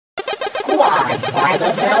Squad by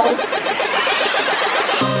the Bell.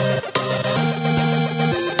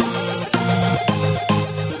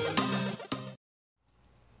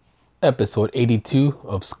 Episode 82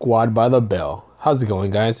 of Squad by the Bell. How's it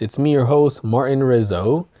going, guys? It's me, your host, Martin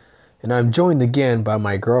Rizzo, and I'm joined again by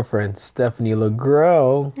my girlfriend, Stephanie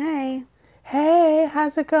LeGros. Hey. Hey,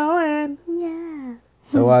 how's it going? Yeah.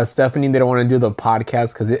 So, Stephanie didn't want to do the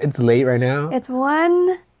podcast because it's late right now. It's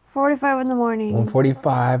 1:45 in the morning.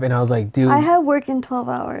 1:45, and I was like, dude. I have work in 12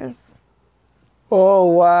 hours. Oh,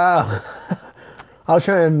 wow. I was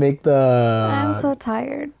trying to make the... I'm so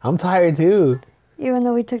tired. I'm tired, too. Even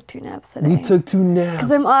though we took 2 naps today. We took 2 naps.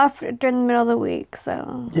 Because I'm off during the middle of the week,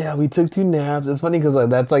 so. Yeah, we took 2 naps. It's funny because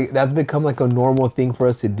that's become like a normal thing for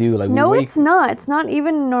us to do. Like, no, it's not. It's not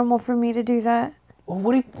even normal for me to do that. Well,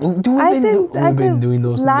 what do we've been doing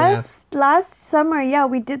those naps? Last summer, yeah,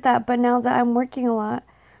 we did that. But now that I'm working a lot,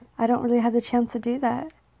 I don't really have the chance to do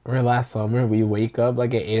that. Remember last summer, we wake up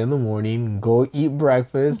like at 8 in the morning, go eat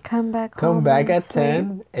breakfast, come back at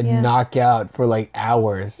 10, and knock out for like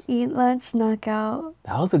hours. Eat lunch, knock out.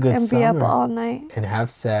 That was a good and summer. And be up all night. And have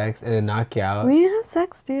sex, and then knock out. We didn't have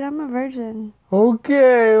sex, dude. I'm a virgin.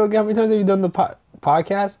 Okay. How many times have you done the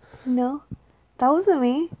podcast? No. That wasn't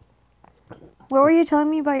me. What were you telling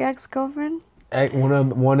me about your ex-girlfriend? One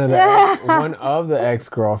of the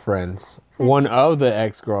ex-girlfriends. One of the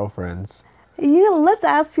ex-girlfriends. You know, let's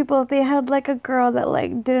ask people if they had like a girl that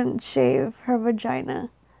like didn't shave her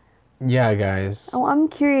vagina. Yeah, guys. Oh, I'm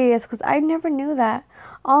curious because I never knew that.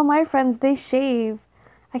 All my friends, they shave.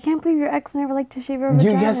 I can't believe your ex never liked to shave her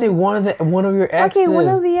vagina. You gotta say one of your exes. Okay, one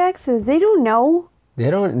of the exes. They don't know.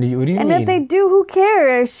 They don't. What do you mean? And if they do, who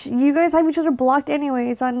cares? You guys have each other blocked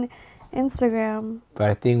anyways on Instagram. But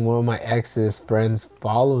I think one of my ex's friends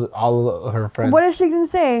followed all of her friends. What is she gonna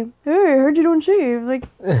say? Hey, I heard you don't shave. Like,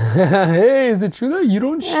 hey, is it true that you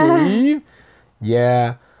don't shave?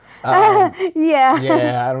 Yeah.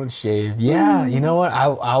 Yeah, I don't shave. Yeah, you know what?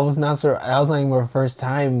 I was not sure. That was like my first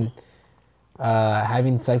time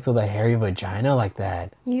having sex with a hairy vagina like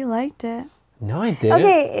that. You liked it. No, I didn't.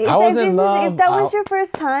 Okay, I was in love. If that was your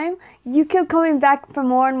first time, you kept coming back for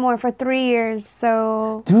more and more for 3 years.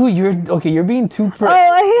 So, dude, you're being too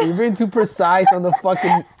you're being too precise on the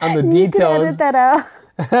details. You can edit that out.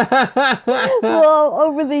 Well,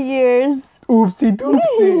 over the years. Oopsie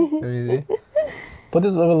doopsie. Let me see. Put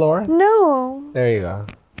this a little lower. No. There you go.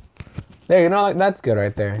 There, you know, like, that's good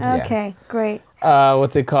right there. Okay, great.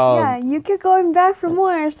 What's it called? Yeah, you kept going back for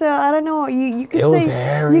more. So I don't know. You could it was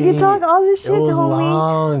hairy. You could talk all this shit, it was homie.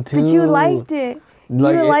 Long, too. But you liked it.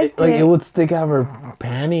 Like it would stick out of her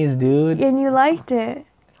panties, dude. And you liked it.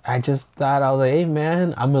 I just thought, I was like, hey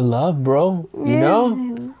man, I'm in love, bro. You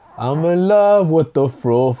know? I'm in love with the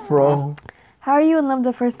fro. How are you in love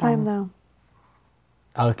the first time though?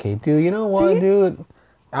 Okay, dude, you know what, dude?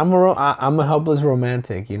 I'm a helpless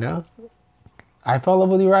romantic, you know? I fell in love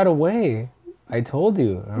with you right away. I told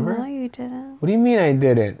you, remember? No, you didn't. What do you mean I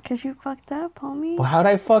didn't? Because you fucked up, homie. Well, how'd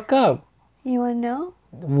I fuck up? You want to know?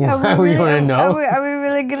 You want to know? Are we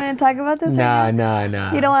really going to talk about this right now?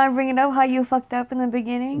 Nah. You don't want to bring it up how you fucked up in the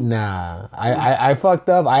beginning? Nah. I fucked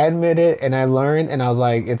up. I admit it, and I learned, and I was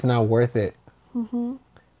like, it's not worth it. Mm-hmm.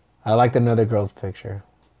 I liked another girl's picture.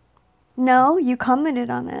 No, you commented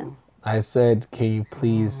on it. I said, can you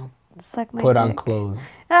please put on clothes?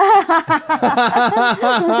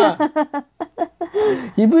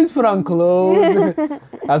 You please put on clothes.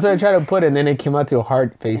 That's what I tried to put, and then it came out to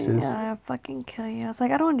heart faces. Yeah, I fucking kill you. I was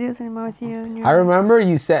like, I don't want to do this anymore with you. And I remember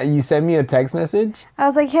you sent me a text message. I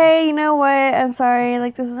was like, hey, you know what? I'm sorry.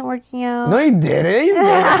 Like, this isn't working out. No, you didn't. You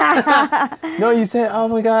said no, you said, oh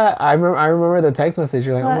my god. I remember the text message.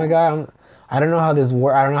 You're like, what? Oh my god. I don't know how this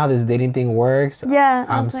works. I don't know how this dating thing works. Yeah.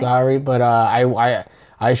 I'm sorry, but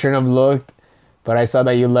I shouldn't have looked. But I saw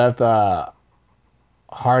that you left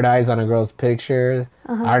hard eyes on a girl's picture.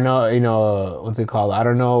 Uh-huh. I don't know, you know, what's it called? I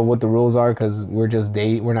don't know what the rules are because we're just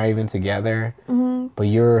we're not even together. Mm-hmm. But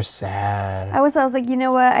you're sad. I was like, you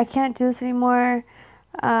know what? I can't do this anymore.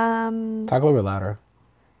 Talk a little bit louder.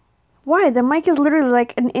 Why? The mic is literally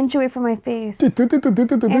like an inch away from my face.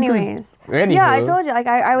 Anyways. Yeah, I told you. Like,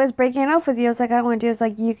 I was breaking it up with you. I was like, I don't want to do this.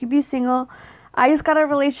 Like, you could be single. I just got a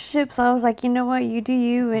relationship, so I was like, you know what? You do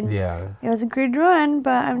you. And it was a good run,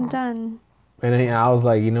 but I'm done. And then I was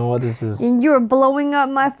like, you know what? This is... And you were blowing up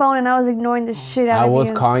my phone, and I was ignoring the shit out of you. I was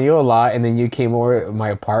calling you a lot, and then you came over to my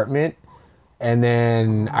apartment, and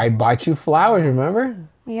then I bought you flowers, remember?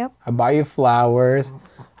 Yep. I bought you flowers.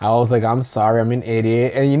 I was like, I'm sorry, I'm an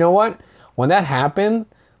idiot. And you know what? When that happened,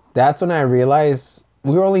 that's when I realized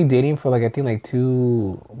we were only dating for I think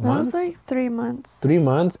 2 months. That was 3 months. 3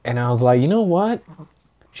 months. And I was like, you know what?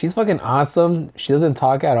 She's fucking awesome. She doesn't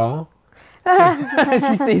talk at all.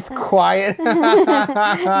 She stays quiet.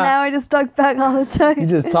 Now I just talk back all the time. You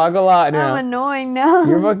just talk a lot now. I'm annoying now.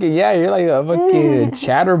 You're like a fucking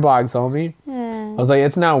chatterbox, homie. Yeah. I was like,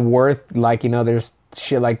 it's not worth, like, there's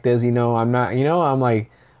shit like this, I'm not, I'm like,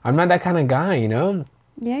 I'm not that kind of guy,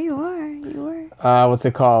 Yeah, you are. What's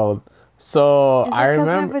it called? So Is it I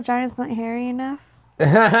remember. because my vagina's not hairy enough?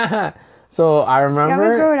 So I remember. You want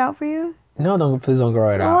me to grow it out for you? No, please don't grow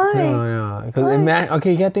it out. Why? No. Because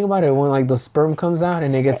okay, you gotta think about it. When like the sperm comes out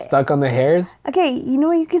and it gets stuck on the hairs. Okay,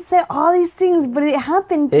 you could say all these things, but it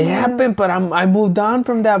happened to you. It happened, but I moved on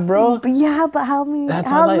from that, bro. But how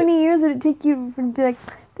many years did it take you to be like,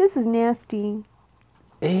 this is nasty?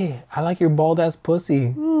 Hey, I like your bald ass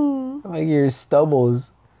pussy. I like your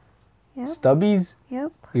stubbles. Yep. Stubbies?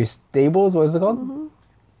 Yep. Your stables? What is it called? Mm-hmm.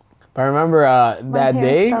 But I remember that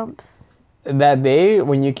day. Stumps. That day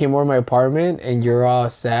when you came over my apartment and you're all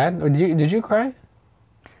sad. Did you cry?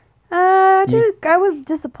 I was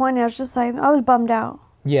disappointed. I was just like, I was bummed out.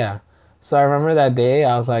 Yeah. So I remember that day.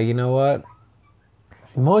 I was like, you know what,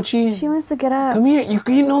 Mochi. She wants to get up. Come here.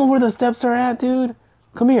 You know where the steps are at, dude.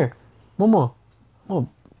 Come here, Momo. Oh,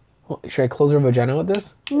 should I close her vagina with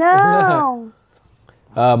this? No.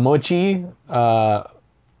 Mochi.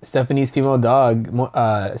 Stephanie's female dog.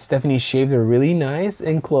 Stephanie shaved her really nice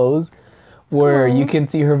and closed, where you can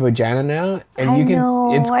see her vagina now, and you can.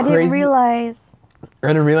 Know. It's crazy. I didn't realize. I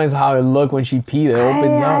didn't realize how it looked when she peed. It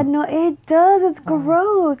opens up. No, it does. It's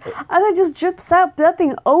gross. I thought it just drips out, but that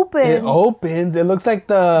thing opens. It opens. It looks like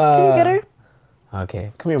the. Can you get her?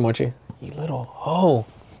 Okay, come here, Mochi. You little hoe.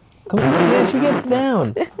 Come here. Yeah, she gets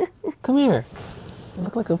down. Come here. You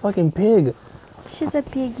look like a fucking pig. She's a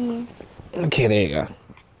piggy. Okay, there you go.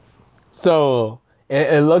 So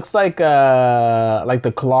it looks like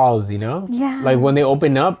the claws, Yeah. Like when they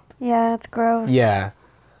open up. Yeah, it's gross. Yeah.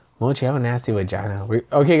 Mochi, have a nasty vagina.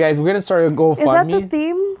 Okay, guys, we're gonna start a GoFundMe. Is that the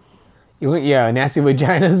theme? Yeah, Nasty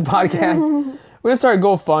Vaginas podcast. We're gonna start a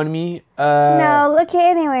GoFundMe. No,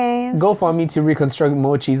 okay, anyways. GoFundMe to reconstruct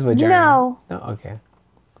Mochi's vagina. No. Okay.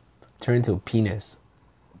 Turn into a penis.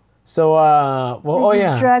 So, it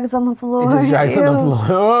just drags on the floor. It just drags on the floor.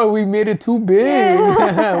 Oh, we made it too big.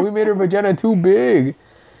 Yeah. We made her vagina too big.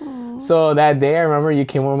 So that day, I remember you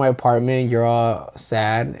came over my apartment. You're all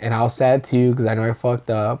sad, and I was sad too because I know I fucked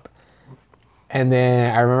up. And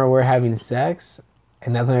then I remember we were having sex,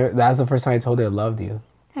 and that's the first time I told you I loved you.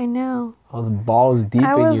 I know. I was balls deep in you.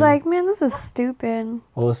 I was like, man, this is stupid.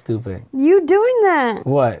 What was stupid? You doing that.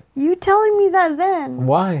 What? You telling me that then.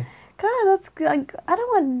 Why? God, that's like, I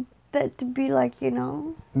don't want that to be like,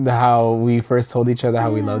 how we first told each other how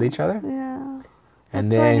we loved each other? Yeah. And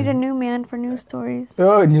that's then why I need a new man for news stories.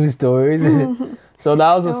 Oh, news stories. So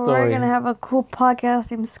that was a story. We're going to have a cool podcast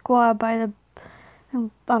named Squad by the,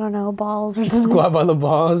 I don't know, balls or something. Squad by the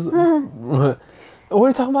balls. We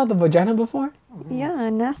were talking about the vagina before? Yeah,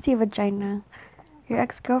 nasty vagina. Your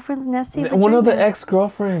ex-girlfriend's nasty vagina. One of the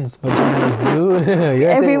ex-girlfriends' vaginas, dude.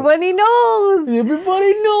 Everybody knows.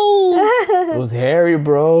 Everybody knows. It was hairy,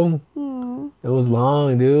 bro. It was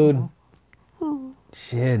long, dude.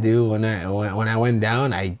 Shit, dude. When I went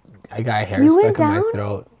down, I got hair stuck in my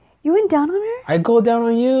throat. You went down on her? I go down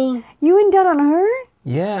on you. You went down on her?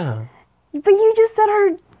 Yeah. But you just said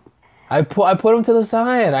her. I put him to the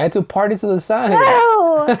side. I had to party to the side.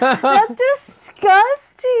 No, that's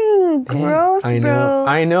disgusting. Gross, bro.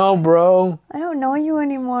 I know, bro. I don't know you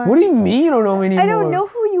anymore. What do you mean you don't know me anymore? I don't know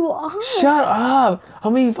who you are. Shut up. How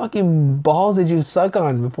many fucking balls did you suck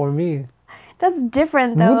on before me? That's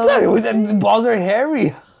different, though. What's that? Balls are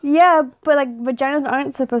hairy. Yeah, but like vaginas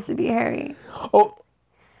aren't supposed to be hairy. Oh.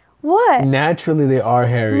 What? Naturally, they are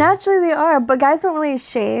hairy. Naturally, they are, but guys don't really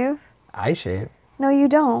shave. I shave. No, you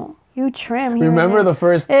don't. You trim. Remember the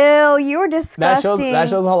first. Ew, you were disgusting. That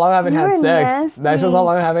shows how long I haven't had sex. Nasty. That shows how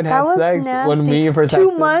long I haven't had sex. Nasty. When me first had 2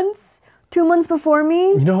 sex. months. 2 months before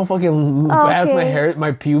me. You know how fucking fast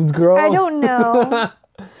my pubes grow. I don't know.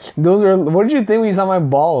 What did you think when you saw my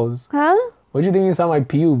balls? Huh? What did you think when you saw my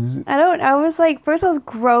pubes? I was like, first I was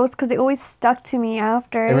gross because they always stuck to me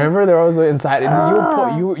after. I remember they're always inside,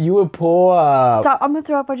 and you would pull. Stop! I'm gonna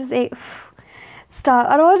throw up. I just ate. Stop!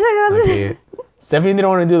 I don't want to do this. Okay. Stephanie didn't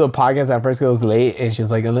want to do the podcast at first because it was late, and she was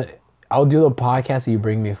like, "I'll do the podcast if you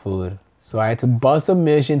bring me food." So I had to bust a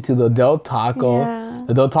mission to the Del Taco. Yeah.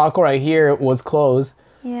 The Del Taco right here was closed.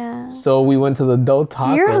 Yeah. So we went to the Del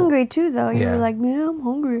Taco. You're hungry too, though. You were like, "Man, I'm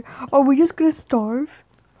hungry. Are we just gonna starve?"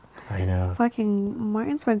 I know. Fucking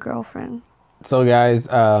Martin's my girlfriend. So guys,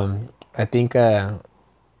 I think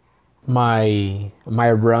my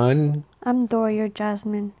run. I'm Dora, you're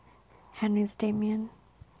Jasmine. Henry's Damien.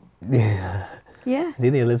 Yeah. Yeah. I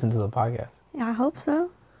think they listen to the podcast. Yeah, I hope so.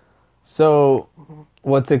 So,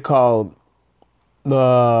 what's it called?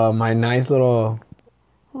 My nice little...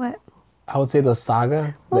 What? I would say the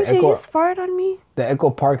saga. Oh, did you just fart on me? The Echo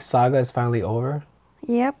Park saga is finally over.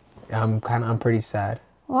 Yep. I'm pretty sad.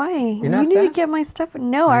 Why? You're not You need sad? to get my stuff.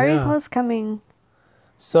 No, I already saw it's coming.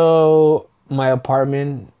 So, my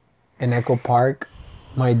apartment in Echo Park,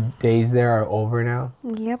 my days there are over now.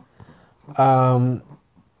 Yep.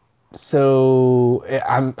 So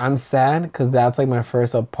I'm sad because that's like my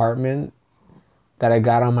first apartment that I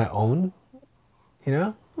got on my own. You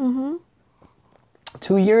know? Mm-hmm.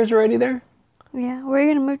 2 years already there? Yeah. Where are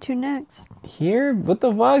you gonna move to next? Here? What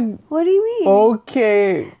the fuck? What do you mean?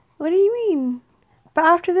 Okay. What do you mean? But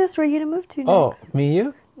after this, where are you gonna move to next? Oh, me and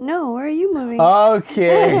you? No, where are you moving?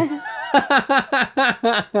 Okay.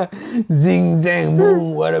 Zing, zang,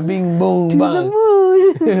 boom. What a bing, boom, to bang. the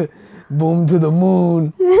moon. Boom to the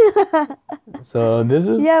moon. So this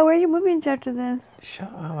is... Yeah, where are you moving to after this?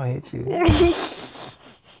 Shut up, I hate you.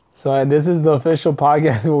 So this is the official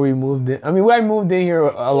podcast where we moved in. I mean, I moved in here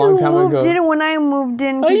a long time ago. You moved in when I moved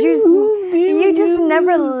in. You just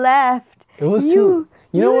never left. It was too...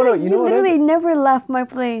 You know what? You literally never left my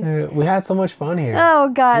place. We had so much fun here. Oh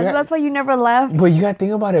God, that's why you never left. But you gotta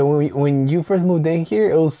think about it. When you first moved in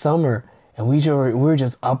here, it was summer, and we were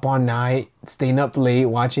just up all night, staying up late,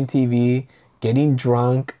 watching TV, getting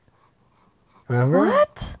drunk. Remember?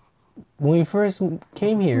 What? When we first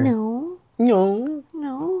came here. No. No.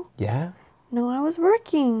 No. Yeah. No, I was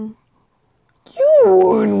working. You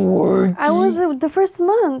weren't working. I was the first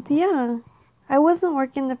month. Yeah. I wasn't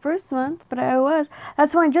working the first month, but I was.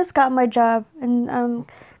 That's when I just got my job, and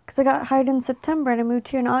because I got hired in September and I moved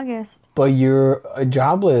here in August. But you're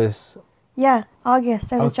jobless. Yeah,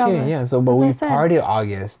 August. I was jobless. Okay, yeah. So, but we partied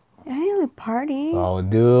August. I didn't really party. Oh,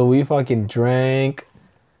 dude, we fucking drank.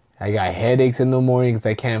 I got headaches in the morning because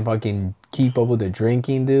I can't fucking keep up with the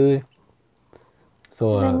drinking, dude.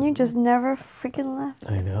 So. Then you just never freaking left.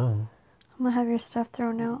 I know. I'm gonna have your stuff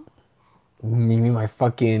thrown out. You mean my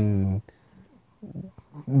fucking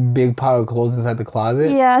big pile of clothes inside the closet?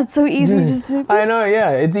 Yeah, it's so easy just to... I know, yeah.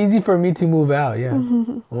 It's easy for me to move out, yeah.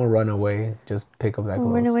 I'm gonna run away, just pick up that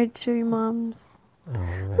clothes. Run away to your mom's. Oh,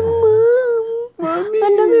 man. Mom! Mommy.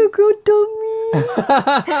 Another girl dumped me.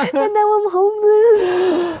 And now I'm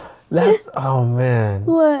homeless. Oh, man.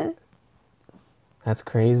 What? That's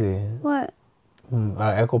crazy. What?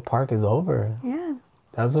 Echo Park is over. Yeah.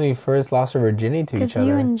 That's when we first lost our virginity to each other. Because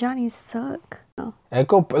you and Johnny suck. Oh.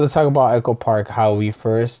 Let's talk about Echo Park. How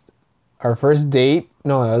our first date.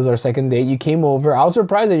 No, that was our second date. You came over. I was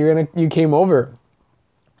surprised that you came over.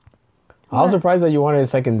 What? I was surprised that you wanted a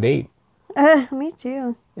second date. Me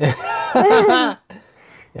too.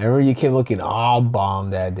 I remember you came looking all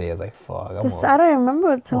bomb that day. I was like, fuck. I don't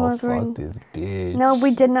remember what time I was wearing. Fuck this bitch. No,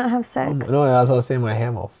 we did not have sex. No, that's what I was saying in my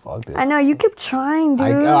head. Oh, fuck this. I know, you kept trying,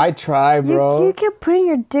 dude. I tried, bro. You kept putting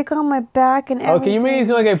your dick on my back and everything. Okay, you made it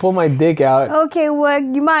seem like I pulled my dick out. Okay, well,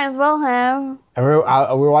 you might as well have. I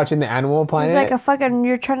remember we were watching the Animal Planet. It's like a fucking,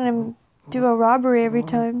 you're trying to do a robbery every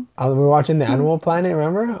time. We were watching the Animal Planet,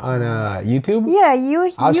 remember? On YouTube? Yeah, you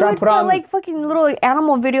would put on like fucking little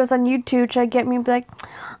animal videos on YouTube to get me to be like,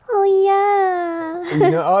 oh yeah.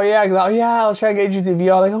 You know, I was trying to get you to be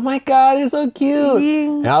all like, oh my god, they're so cute. Yeah.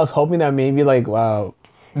 And I was hoping that maybe like, wow,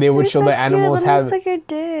 they would show the animals have. Let me suck your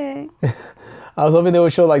dick. I was hoping they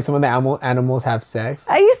would show like some of the animals have sex.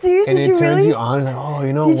 Are you serious? And it turns you on like, oh,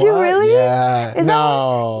 you know what? Did you really? Yeah.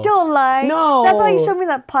 No. Don't lie. No. That's why you showed me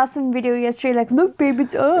that possum video yesterday. Like, look, babe,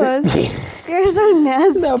 it's us. You're so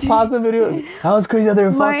nasty. That possum video. That was crazy. They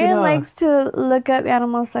were fucking up. Martin likes to look up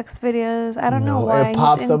animal sex videos. I don't know why. It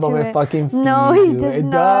pops up on my fucking feed. No, he does it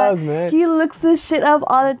not. It does, man. He looks this shit up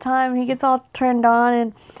all the time. He gets all turned on,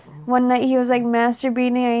 and one night he was like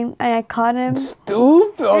masturbating, and I caught him.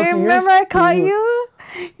 Stupid. Okay, remember I caught you?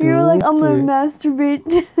 Stupid. You were like, I'm gonna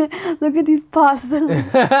masturbate. Look at these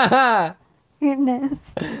possums. You're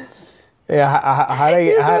nasty. Yeah, how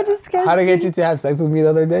to get you to have sex with me the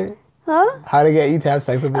other day? Huh? How to get you to have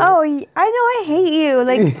sex with me? Oh, I know I hate you.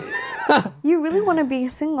 Like, you really want to be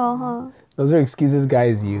single, huh? Those are excuses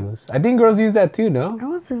guys use. I think girls use that too, no? I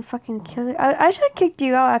was a fucking killer. I should have kicked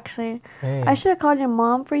you out, actually. Hey. I should have called your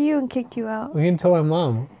mom for you and kicked you out. We can tell my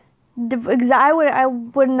mom. I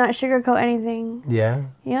would not sugarcoat anything. Yeah?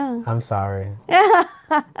 Yeah. I'm sorry.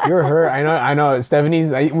 You're hurt. I know.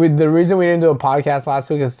 With the reason we didn't do a podcast last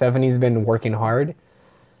week is Stephanie's been working hard.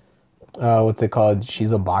 What's it called?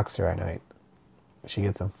 She's a boxer at night. She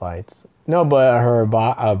gets in fights. No, but her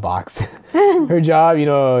her job, you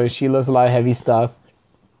know, she lifts a lot of heavy stuff.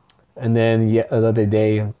 And then the other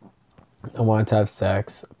day, I wanted to have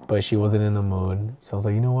sex, but she wasn't in the mood. So I was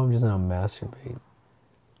like, you know what? I'm just gonna masturbate.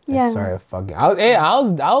 Yeah. Sorry, fucking. I was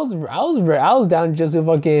down just to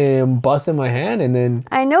fucking busting my hand and then.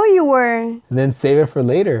 I know you were. And then save it for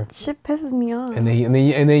later. Shit pisses me off. And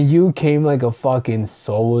then you came like a fucking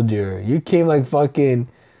soldier. You came like fucking.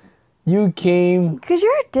 You came. Cause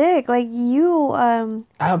you're a dick. Like you.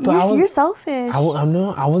 You're selfish. I wasn't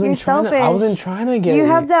you're trying selfish. to. I wasn't trying to get. You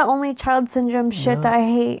have that only child syndrome shit that I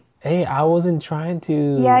hate. Hey, I wasn't trying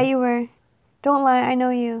to. Yeah, you were. Don't lie, I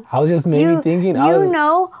know you. I was just maybe thinking. You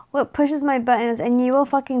know what pushes my buttons, and you will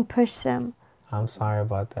fucking push them. I'm sorry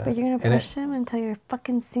about that. But you're gonna push them until you're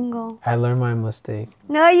fucking single. I learned my mistake.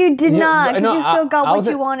 No, you did not. No, you still got what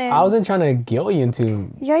you wanted. I wasn't trying to guilt you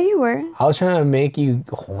into. Yeah, you were. I was trying to make you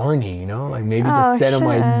horny, you know, like maybe the set of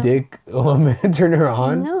my dick turn her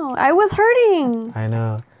on. No, I was hurting. I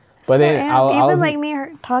know, but then I was like me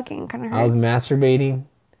talking kind of hurt. I was masturbating,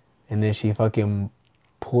 and then she fucking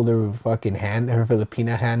pulled her fucking hand, her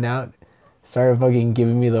Filipina hand out, started fucking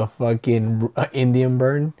giving me the fucking Indian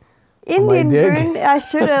burn. Indian burn? I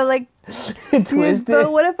should have like twisted.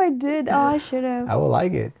 But what if I did? Oh, I should have. I would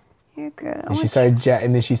like it. You're good. And she started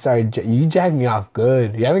you jacked me off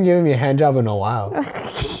good. You haven't given me a hand job in a while.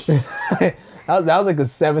 That was like a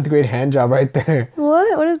 7th grade hand job right there.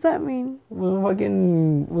 What? What does that mean?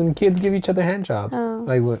 When kids give each other hand jobs. Oh.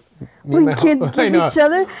 Like what? When kids give each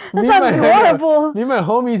other? That sounds horrible. Me and my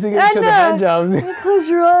homies used to give each other hand jobs. Close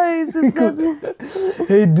your eyes.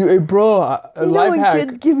 Hey bro, life hack.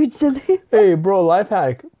 Kids give each other. Hey bro, life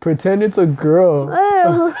hack. Pretend it's a girl.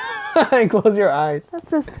 Oh. And close your eyes. That's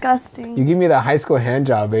disgusting. You give me that high school hand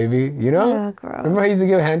job, baby. You know? Oh, gross. Remember I used to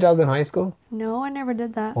give hand jobs in high school? No, I never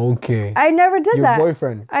did that. Okay. I never did that. Your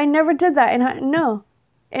boyfriend. I never did that.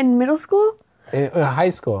 In middle school? In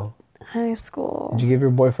high school. High school. Did you give your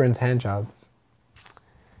boyfriends hand jobs?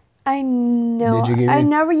 I know. Did you give I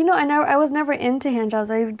was never into hand jobs.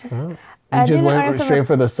 I just... Huh? You just went straight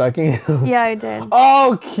for the sucking? Yeah, I did.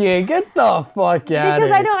 Okay, get the fuck out of here.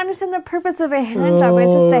 Because I don't understand the purpose of a hand job.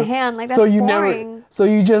 It's just a hand. Like, that's boring. So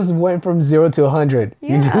you just went from 0 to 100.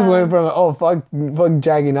 Yeah. You just went from, fuck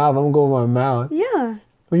jacking off. I'm going with my mouth. Yeah.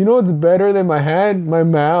 Well, you know what's better than my hand? My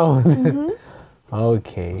mouth. Mm-hmm.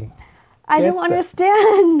 Okay. I don't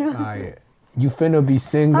understand. Alright. You finna be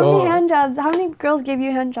single. How many hand jobs? How many girls gave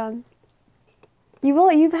you hand jobs?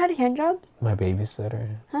 You've had hand jobs? My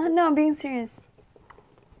babysitter. Huh? No, I'm being serious.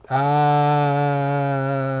 I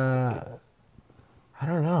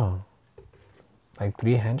don't know. Like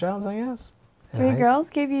 3 hand jobs, I guess. 3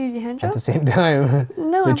 girls gave you hand jobs? At the same time.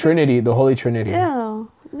 No. The Trinity, the Holy Trinity.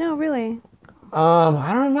 No, really.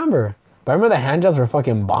 I don't remember. But I remember the hand jobs were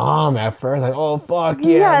fucking bomb at first. Like, oh, fuck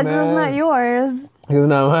yeah, man. Yeah, that's not yours. It's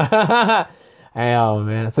not. Oh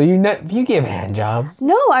man, so you gave hand jobs?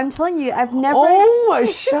 No, I'm telling you, I've never. Oh my!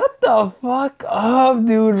 Shut the fuck up,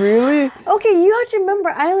 dude. Really? Okay, you have to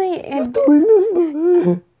remember. I only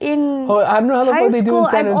in. I don't know how the fuck they do in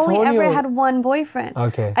San Antonio. I've only ever had one boyfriend.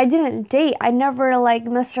 Okay. I didn't date. I never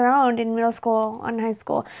messed around in middle school, in high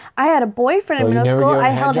school. I had a boyfriend in middle school.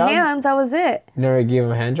 I held hands. That was it. You never gave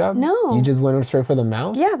him a hand job? No. You just went straight for the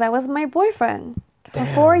mouth? Yeah, that was my boyfriend for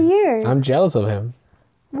 4 years. I'm jealous of him.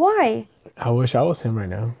 Why? I wish I was him right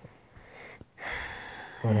now.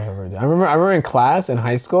 Whatever. I remember in class in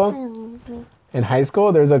high school. In high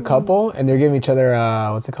school, there's a couple and they're giving each other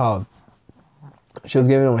what's it called? She was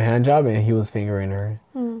giving him a hand job and he was fingering her.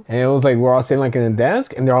 And it was like we're all sitting in a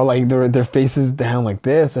desk and they're all like their faces down like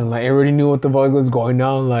this and like everybody knew what the fuck was going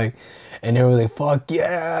on like. And they were like, "Fuck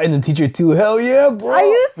yeah!" And the teacher too, "Hell yeah, bro!" Are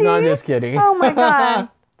you serious? No, I'm just kidding. Oh my god,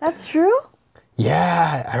 that's true.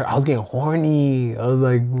 Yeah, I was getting horny. I was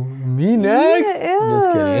like, me next? Yeah, ew. I'm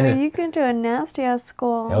just kidding. You went to a nasty ass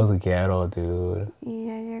school. That was a ghetto, dude.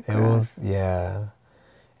 Yeah, you're gross. It was, yeah.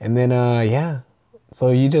 And then, yeah. So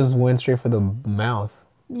you just went straight for the mouth.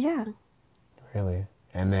 Yeah. Really?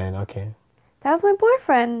 And then, okay. That was my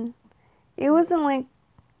boyfriend. It wasn't like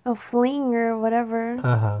a fling or whatever.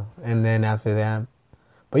 And then after that,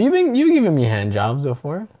 but you've given me hand jobs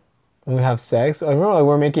before. When we have sex, I remember like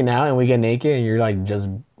we're making out and we get naked and you're like just.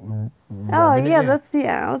 Oh yeah, that's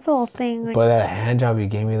the whole thing. Like, but that hand job you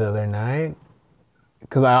gave me the other night,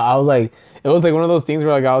 cause I was like, it was like one of those things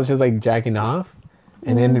where like I was just like jacking off,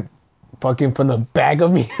 and then fucking from the back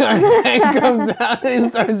of me, her hand comes out and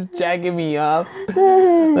starts jacking me off.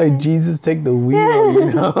 Like Jesus take the wheel,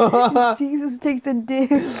 you know. Jesus take the dick.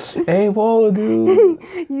 Hey, whoa, dude.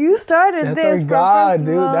 You started That's this. That's our God,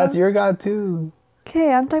 dude. That's your God too.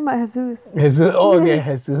 Okay, I'm talking about Jesus. Jesus. Oh, okay,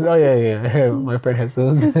 Jesus. Oh, yeah. My friend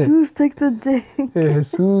Jesus. Jesus, take the dick.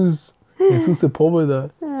 Jesus. Jesus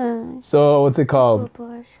Sepulveda. So what's it called?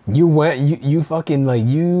 You fucking like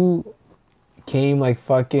you came like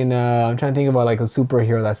fucking. I'm trying to think about like a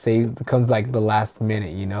superhero that comes like the last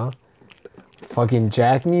minute. You know, fucking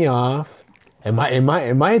jack me off. And if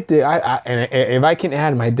I can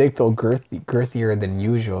add, my dick felt girthier than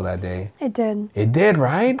usual that day. It did. It did,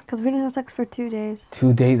 right? Because we didn't have sex for 2 days.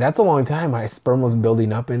 2 days. That's a long time. My sperm was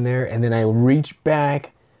building up in there, and then I reached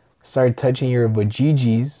back, started touching your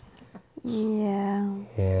vajayjays. Yeah.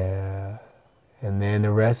 Yeah. And then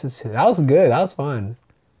the rest is... That was good. That was fun.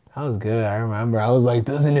 That was good. I remember. I was like,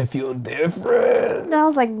 doesn't it feel different? And I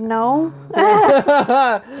was like, no.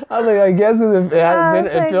 I was like, I guess it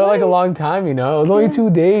felt like a long time, you know? It was only 2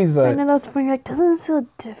 days, but... And then that's when you're like, doesn't it feel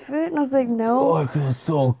different? And I was like, no. Oh, it feels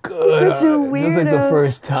so good. Such a weirdo. It was like the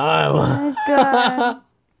first time. Oh my God.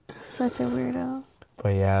 Such a weirdo.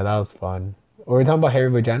 But yeah, that was fun. Were we talking about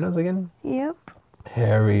hairy vaginas again? Yep.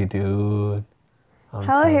 Hairy, dude.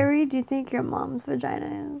 How hairy do you think your mom's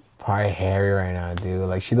vagina is? Probably hairy right now, dude.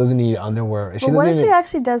 Like, she doesn't need underwear. But what if she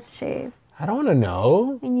actually does shave? I don't want to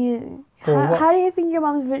know. And how do you think your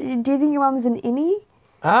mom's... Do you think your mom's an innie?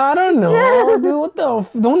 I don't know, dude. What the...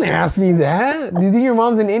 Don't ask me that. Do you think your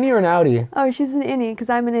mom's an innie or an outie? Oh, she's an innie, because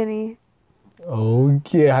I'm an innie.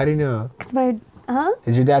 Okay, how do you know? Because my... Huh?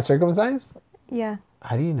 Is your dad circumcised? Yeah.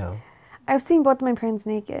 How do you know? I've seen both my parents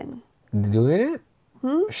naked. Doing it?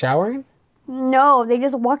 Showering? No, they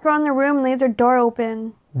just walk around the room and leave their door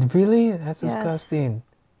open. Really? That's disgusting.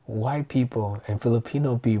 White people and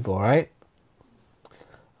Filipino people, right?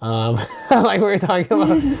 Like we were talking about.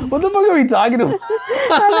 What the fuck are we talking about?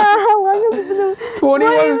 I don't know how long has it been? 20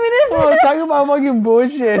 minutes. Oh, talking about fucking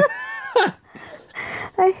bullshit.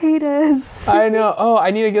 I hate us. I know. Oh, I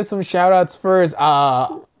need to give some shout outs first.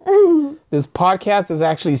 This podcast is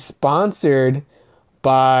actually sponsored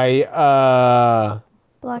by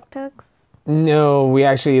Black Tux. No, we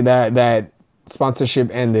actually that sponsorship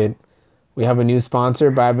ended. We have a new sponsor,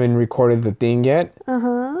 but I haven't recorded the thing yet.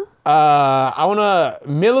 I wanna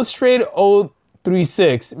Millistrate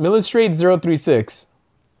 036. Millistrate 036.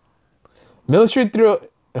 Millistrate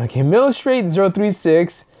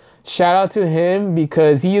 036. Shout out to him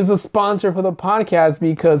because he is a sponsor for the podcast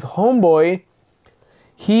because homeboy,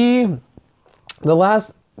 the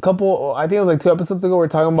last couple, I think it was like 2 episodes ago, we were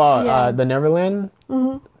talking about the Neverland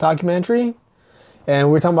documentary. And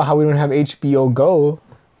we were talking about how we don't have HBO Go.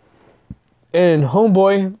 And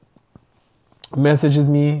homeboy messages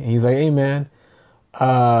me. And he's like, hey, man,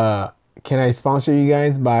 can I sponsor you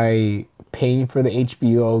guys by paying for the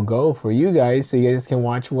HBO Go for you guys so you guys can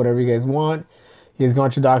watch whatever you guys want? You guys can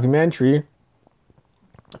watch a documentary.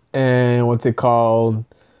 And what's it called?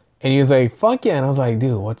 And he was like, fuck yeah. And I was like,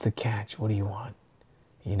 dude, what's the catch? What do you want?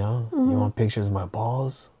 You know? You want pictures of my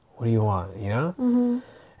balls? What do you want? You know?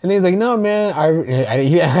 And he's like, no, man. I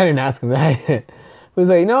didn't ask him that. But he's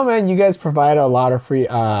like, no, man, you guys provide a lot of free, you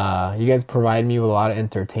guys provide me with a lot of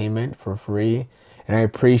entertainment for free. And I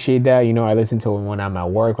appreciate that. You know, I listen to it when I'm at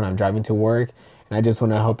work, when I'm driving to work. And I just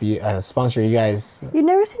want to help you, sponsor you guys. You've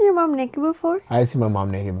never seen your mom naked before? I've seen my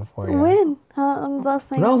mom naked before, yeah. When? Last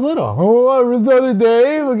time? When I was little. Oh, it was the other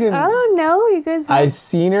day. I don't know. You guys... I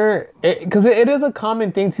seen her, because it is a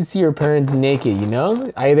common thing to see your parents naked, you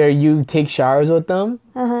know? Either you take showers with them.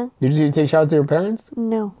 Did you take showers with your parents?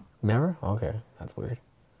 No. Never? Okay, that's weird.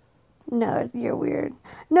 No, you're weird.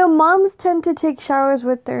 No, moms tend to take showers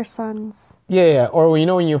with their sons. Yeah. Or you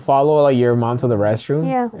know when you follow like your mom to the restroom?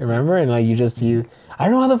 Yeah. Remember? And like I don't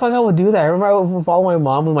know how the fuck I would do that. I remember I would follow my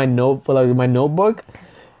mom with my notebook.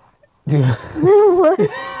 Dude. What?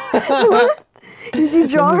 What? Did you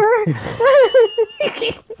draw her?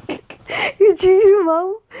 You drew your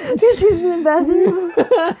mom? Because she's in the bathroom? Is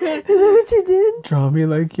that what you did? Draw me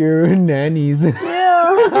like your nannies.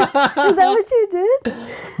 Yeah. Is that what you did?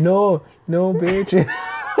 No, bitch.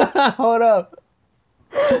 Hold up.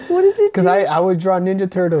 What did you do? Because I would draw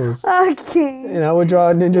Ninja Turtles. Okay. And I would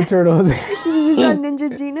draw Ninja Turtles. Did you draw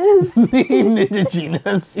Ninja Genas? Ninja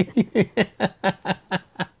Genas.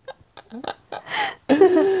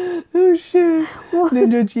 Oh shit. What?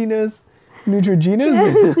 Ninja Genas.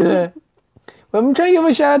 Neutrogenas? I'm trying to give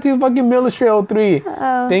a shout out to fucking Millistrate 03.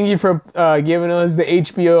 Thank you for giving us the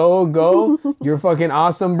HBO Go. You're fucking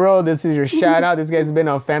awesome, bro. This is your shout out. This guy's been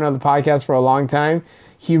a fan of the podcast for a long time.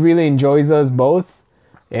 He really enjoys us both.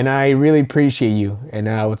 And I really appreciate you. And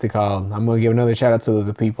what's it called? I'm going to give another shout out to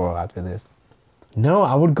the people after this. No,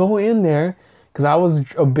 I would go in there because I was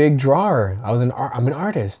a big drawer. I'm an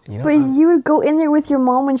artist, you know. But you would go in there with your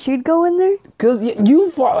mom when she'd go in there? Because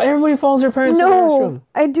everybody follows their parents in the restroom. No,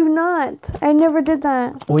 I do not. I never did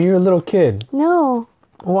that. When you were a little kid? No.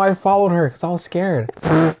 Well, I followed her because I was scared.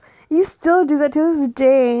 You still do that to this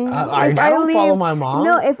day. I don't follow my mom.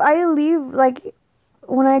 No, if I leave, like,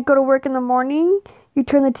 when I go to work in the morning, you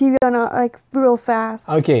turn the TV on, like, real fast.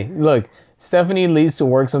 Okay, look. Stephanie leaves to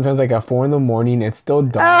work sometimes like at 4 a.m. It's still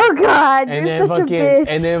dark. Oh God, you're such a bitch.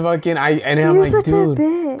 And then I'm like, dude,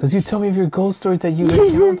 because you tell me of your ghost stories that you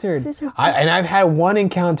encountered. And I've had one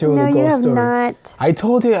encounter with a ghost story. Not. I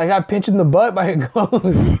told you I got pinched in the butt by a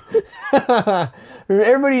ghost.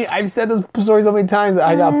 Everybody, I've said those stories so many times.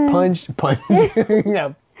 I got punched.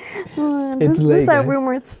 Yeah. This is how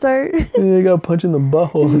rumors start. I got punched in the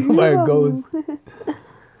butthole by a ghost.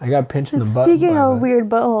 I got pinched in the butt. Speaking of weird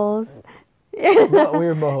buttholes. What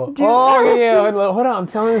weird butthole? Oh yeah, hold on. I'm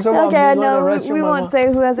telling you something. Okay, no, we won't say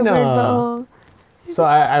who has a weird butthole. So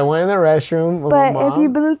I went in the restroom with my mom. But if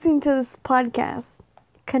you've been listening to this podcast,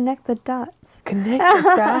 connect the dots. Connect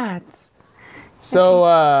the dots. So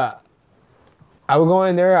I would go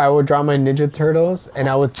in there. I would draw my Ninja Turtles, and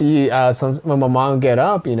I would see when my mom would get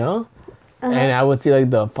up, you know, and I would see like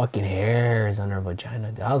the fucking hairs on her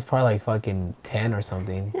vagina. I was probably like fucking 10 or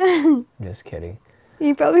something. I'm just kidding.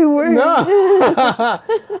 You probably were. No. I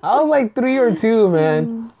was like 3 or 2,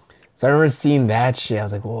 man. So I remember seeing that shit. I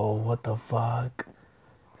was like, whoa, what the fuck?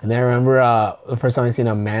 And then I remember the first time I seen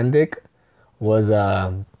a mandic was...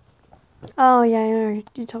 Oh, yeah,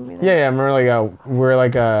 you told me that. Yeah, I remember like we're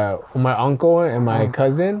like my uncle and my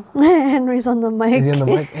cousin. Henry's on the mic. Is he on the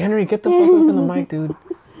mic? Henry, get the fuck away from the mic, dude.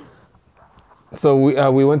 So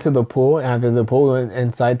we went to the pool, and after the pool, we went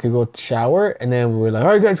inside to go shower, and then we were like,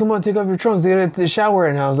 all right, guys, come on, take off your trunks, get into the shower.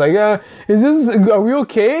 And I was like, are we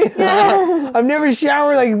okay? I've never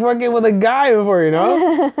showered like fucking with a guy before, you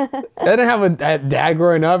know? I didn't have a dad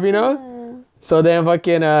growing up, you know? So then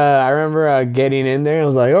fucking, I remember getting in there, and I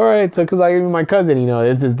was like, all right, so because I gave my cousin, you know,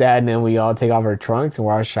 it's his dad, and then we all take off our trunks, and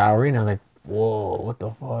we're all showering, and I'm like, whoa, what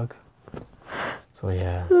the fuck? So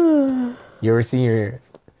yeah. You ever seen your...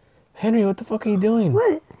 Henry, what the fuck are you doing?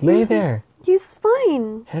 What? Lay there. He's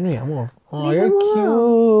fine. Henry, I'm off. Oh, you're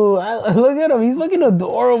cute. Look at him. He's fucking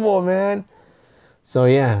adorable, man. So,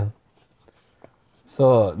 yeah.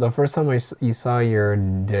 So, the first time you saw your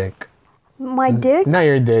dick. My dick? Not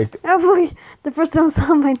your dick. Oh, the first time I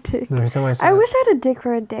saw my dick. The first time I saw I wish I had a dick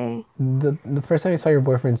for a day. The first time you saw your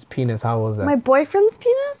boyfriend's penis, how was that? My boyfriend's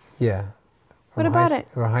penis? Yeah. What about it?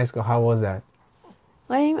 From high school, how was that?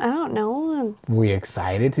 I don't know. Were you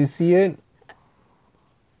excited to see it?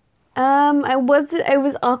 I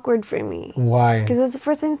was awkward for me. Why? Because it was the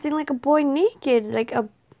first time seeing like a boy naked, like a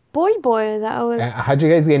boy that was. How'd you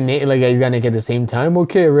guys get naked? Like, you guys got naked at the same time?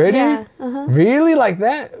 Okay, ready? Yeah. Really? Like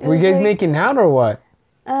that? Were you guys making out or what?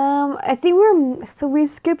 I think we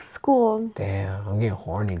skipped school. Damn, I'm getting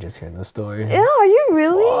horny just hearing the story. Yeah, are you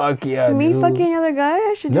really? Fuck yeah, Me dude. fucking another guy?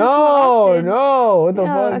 I should do this more often. No, what the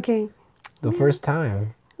fuck? Okay. The first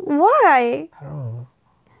time. Why? I don't know.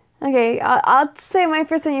 Okay, I'll say my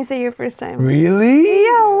first time, you say your first time. Really?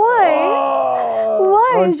 Yeah, why? Oh,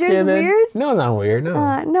 Why? Is yours weird? No, it's not weird, no.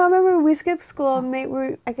 No, I remember we skipped school.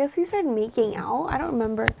 I guess we started making out. I don't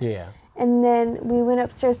remember. Yeah. And then we went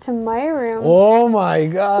upstairs to my room. Oh my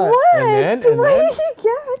god. What? And then? Why did you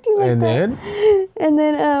get acting like and that? then? And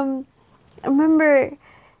then, I remember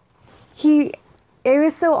it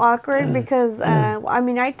was so awkward because, I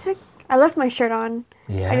left my shirt on.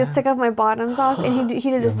 Yeah. I just took off my bottoms off, and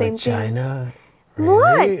he did the same vagina? thing.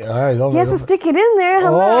 Really? What? All right, go. He has to stick it in there.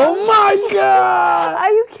 Hello? Oh my god!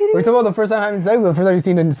 Are you kidding? We're talking about the first time having sex or the first time you've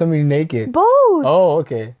seen somebody naked? Both. Oh,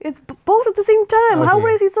 okay. It's both at the same time. Okay. How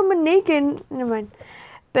would I see someone naked? Never mind.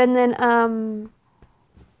 And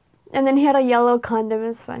then he had a yellow condom.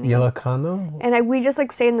 It's funny. Yellow condom? And we just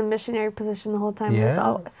like stayed in the missionary position the whole time. Yeah? It was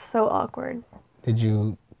all so awkward. Did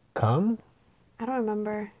you come? I don't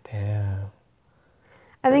remember. Damn.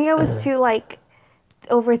 I think I was too like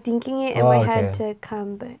overthinking it in my head to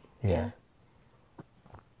come, but yeah.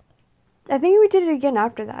 I think we did it again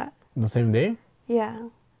after that. The same day? Yeah,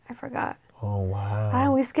 I forgot. Oh wow. I don't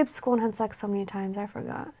know, we skipped school and had sex so many times. I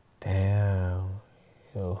forgot. Damn.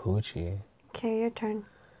 Yo, hoochie. Okay, your turn.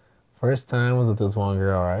 First time was with this one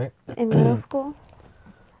girl, right? In middle school?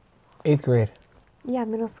 8th grade. Yeah,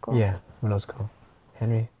 middle school. Yeah, middle school.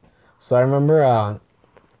 Henry. So I remember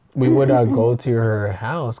we would go to her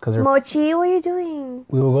house because her... Mochi, what are you doing?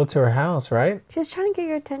 We would go to her house, right? She was trying to get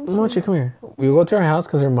your attention. Mochi, come here. We would go to her house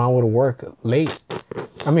because her mom would work late.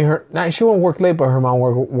 I mean, she won't work late, but her mom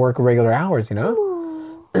would work regular hours, you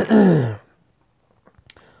know?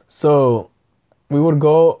 So we would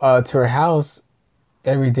go to her house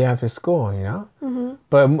every day after school, you know? Mm-hmm.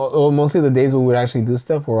 But mostly the days we would actually do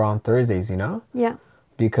stuff were on Thursdays, you know? Yeah.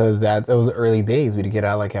 Because it was early days. We'd get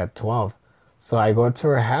out like at 12. So I go to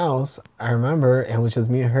her house. I remember, and it was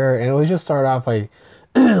just me and her, and it would just start off like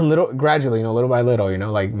gradually, you know, little by little, you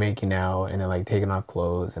know, like making out, and then like taking off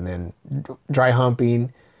clothes, and then dry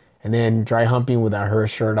humping, and then dry humping without her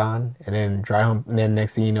shirt on, and then and then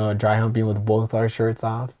next thing you know, dry humping with both our shirts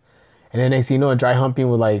off. And then next thing you know, dry humping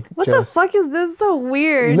with like what the fuck is this? So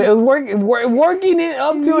weird. It was working it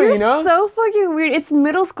up to it, you know? So fucking weird. It's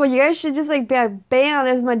middle school. You guys should just like be like, bam,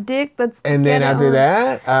 there's my dick. And then after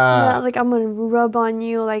that, like I'm gonna rub on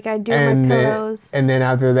you like I do my pillows. And then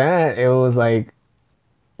after that, it was like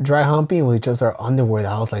dry humping with just our underwear.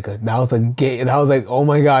 That was like oh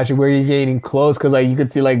my gosh, where are you getting close? Cause like you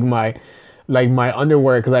could see like my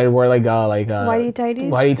underwear, because I wear like whitey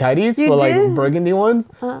tighties, but like burgundy ones,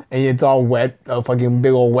 and it's all wet, a fucking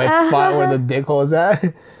big old wet spot where the dick hole is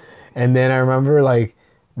at. And then I remember like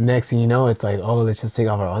next thing you know, it's like, oh, let's just take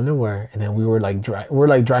off our underwear, and then we're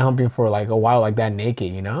dry humping for like a while like that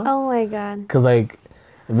naked, you know? Oh my god. Because like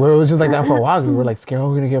it was just like that for a while, because we're like scared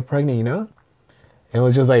we're gonna get pregnant, you know? It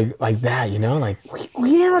was just like that, you know, like. You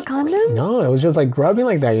didn't have a condom? No, it was just like rubbing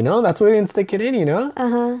like that, you know. That's why we didn't stick it in, you know.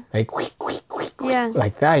 Like. Yeah.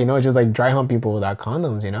 Like that, you know, just like dry hump people without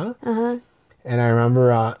condoms, you know. And I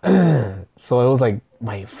remember, so it was like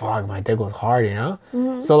my dick was hard, you know.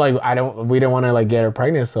 So like we didn't want to like get her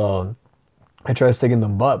pregnant, so I tried sticking the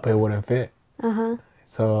butt, but it wouldn't fit.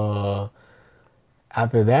 So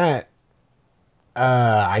after that,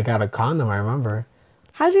 I got a condom. I remember.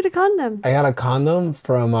 How'd you get a condom? I got a condom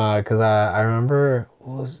from because I remember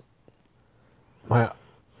my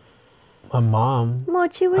mom.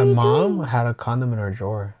 Mochi, my mom had a condom in her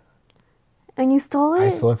drawer. And you stole it? I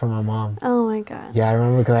stole it from my mom. Oh my god. Yeah, I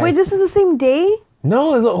remember. Wait, this is the same day?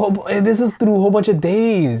 No, this is through a whole bunch of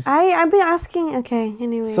days. I've been asking. Okay,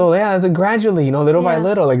 anyway. So yeah, it's gradually, you know, little by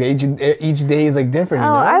little. Like each day is like different. You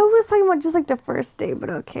know? I was talking about just like the first day,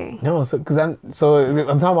 but okay. No, I'm talking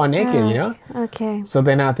about naked, you know. Okay. So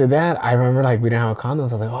then after that, I remember like we didn't have a condom.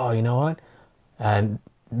 So I was like, oh, you know what?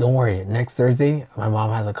 Don't worry. Next Thursday, my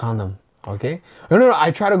mom has a condom. Okay. No.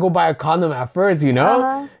 I tried to go buy a condom at first, you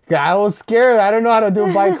know. I was scared. I don't know how to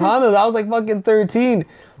buy condoms. I was like fucking 13.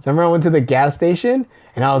 So I remember I went to the gas station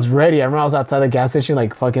and I was ready. I remember I was outside the gas station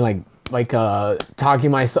like fucking talking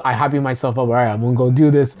myself, I hyping myself up. All right, I'm gonna go do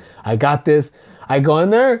this. I got this. I go in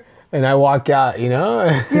there and I walk out, you know.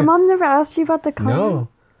 Your mom never asked you about the condom? No.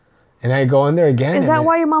 And I go in there again. Is that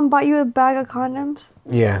why your mom bought you a bag of condoms?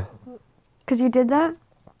 Yeah. Because you did that?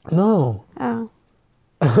 No. Oh.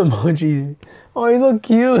 Emoji. Oh, he's so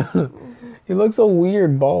cute. He looks so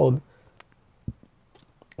weird, bald.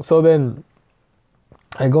 So then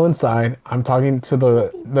I go inside. I'm talking to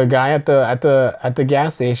the guy at the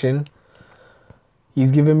gas station.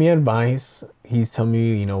 He's giving me advice. He's telling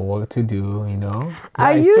me, you know, what to do, you know.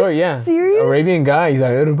 Are you serious? Arabian guy. He's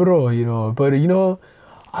like, hey, bro, you know, but you know,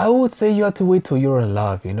 I would say you have to wait till you're in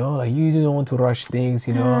love, you know, like you don't want to rush things,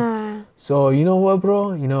 you know. So you know what,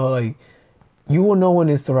 bro, you know, like you will know when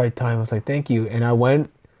it's the right time. I was like, thank you, and I went,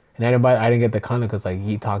 and I didn't get the condom because like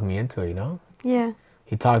he talked me into it, you know. Yeah.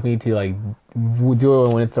 He talked me to like do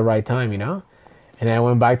it when it's the right time, you know. And then I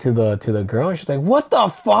went back to the girl, and she's like, "What the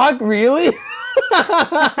fuck, really?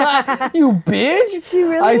 You bitch!" She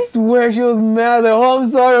really? I swear she was mad. Like, oh, I'm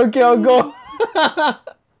sorry. Okay, I'll go.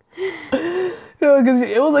 Because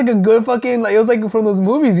it was like a good fucking, like, it was like from those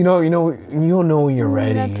movies, you don't know when you're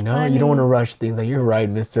ready, you know? Funny. You don't want to rush things. Like, you're right,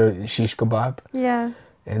 Mr. Shish Kebab. Yeah.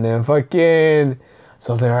 And then fucking,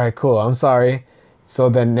 so I was like, all right, cool, I'm sorry. So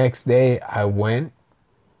the next day, I went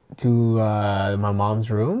to my mom's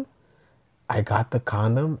room. I got the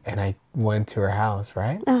condom, and I went to her house,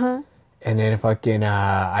 right? Uh-huh. And then fucking,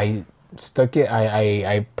 I stuck it,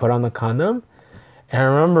 I put on the condom. And I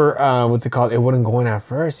remember, what's it called? It wouldn't go in at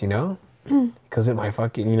first, you know? Because it might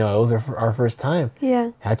fucking, you know, it was our first time.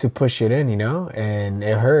 Yeah. I had to push it in, you know, and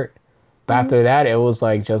it hurt. But after that, it was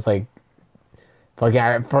like, just like,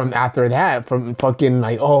 fucking, from fucking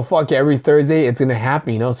like, oh, fuck, every Thursday it's gonna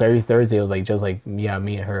happen, you know? So every Thursday it was like, just like, yeah,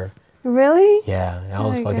 me and her. Really? Yeah. I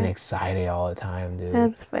was fucking excited all the time, dude.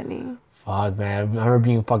 That's funny. Fuck, man. I remember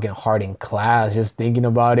being fucking hard in class, just thinking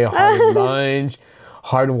about it, hard at lunch,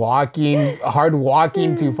 hard walking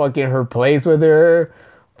to fucking her place with her.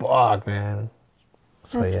 Fuck, man.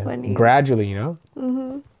 So that's funny. Gradually, you know?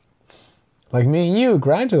 Mm-hmm. Like me and you,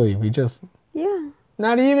 gradually. We just... Yeah.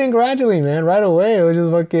 Not even gradually, man. Right away. It was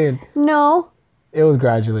just fucking... No. It was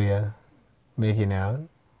gradually, yeah. Making out.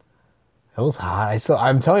 It was hot.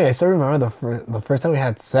 I'm telling you, I still remember the first time we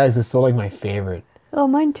had sex. It's still like my favorite. Oh,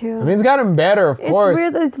 mine too. I mean, it's gotten better, of course.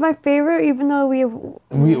 It's weird. It's my favorite, even though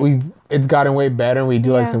it's gotten way better and we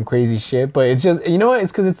do like some crazy shit. But it's just, you know what?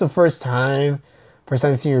 It's because it's the first time. First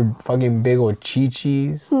time seeing your fucking big old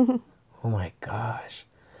chi-chis. Oh my gosh.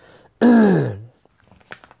 All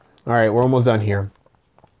right, we're almost done here.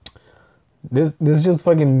 This just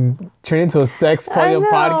fucking turned into a sex fucking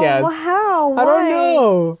podcast. Well, how? Why? I don't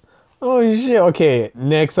know. Oh shit. Okay,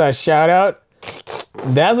 next shout out.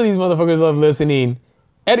 That's what these motherfuckers love listening.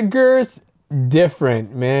 Edgar's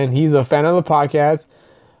Different, man. He's a fan of the podcast.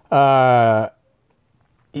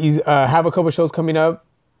 He's have a couple shows coming up,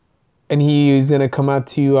 and he's gonna come out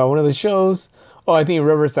to one of the shows. Oh, I think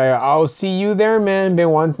Riverside. I'll see you there, man. Been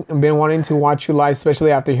wanting to watch you live,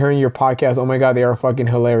 especially after hearing your podcast. Oh my god, they are fucking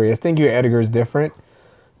hilarious. Thank you, Edgar's Different.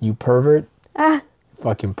 You pervert.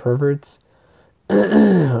 Fucking perverts.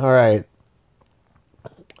 All right.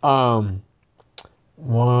 What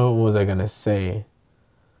was I gonna say?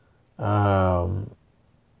 What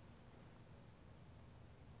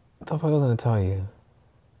the fuck was I gonna tell you?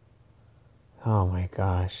 Oh my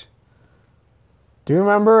gosh. Do you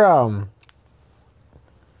remember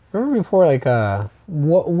before, like,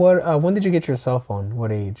 when did you get your cell phone?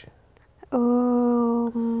 What age? It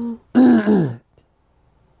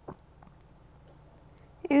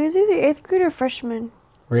was either 8th grade or freshman.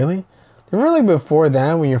 Really? Remember, like, before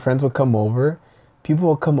that, when your friends would come over, people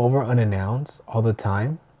would come over unannounced all the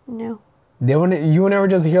time? No. You would never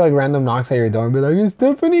just hear, like, random knocks at your door and be like, is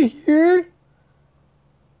Stephanie here?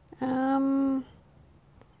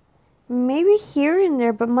 Maybe here and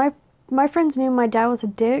there, but my friends knew my dad was a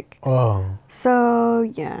dick. Oh. So,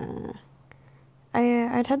 yeah.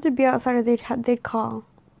 I'd have to be outside or they'd call.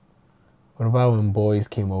 What about when boys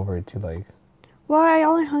came over to, like... Well, I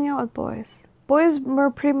only hung out with boys. Boys were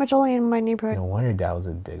pretty much only in my neighborhood. No wonder your dad was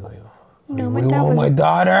a dick. Like, no, my dad was... my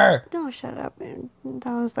daughter! No, shut up, man.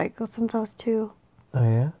 That was, like, since I was 2. Oh,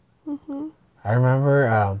 yeah? Mm-hmm. I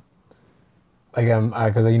remember...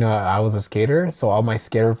 because, you know, I was a skater, so all my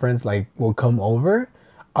skater friends, like, would come over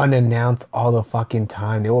unannounced all the fucking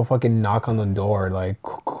time. They will fucking knock on the door, like,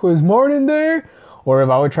 is Martin there? Or if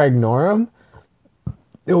I would try to ignore them,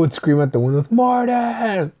 they would scream at the windows,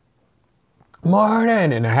 Martin!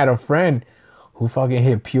 Martin! And I had a friend who fucking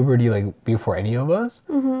hit puberty, like, before any of us.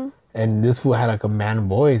 Mm-hmm. And this fool had, like, a man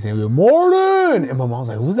voice, and he would be, Martin! And my mom was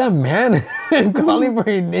like, who's that man? Calling for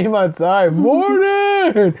your name outside.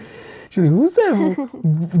 Martin! She's like, who's that?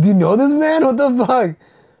 Do you know this man? What the fuck?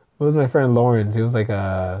 It was my friend Lawrence. He was like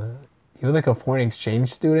a foreign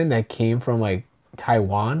exchange student that came from, like,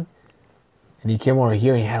 Taiwan. And he came over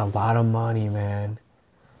here and he had a lot of money, man.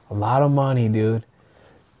 A lot of money, dude.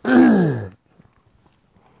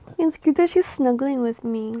 It's cute that she's snuggling with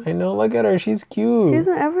me. I know, look at her. She's cute. She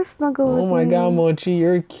doesn't ever snuggle with me. Oh my god, Mochi,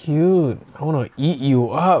 you're cute. I want to eat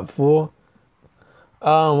you up, fool.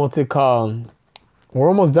 What's it called? We're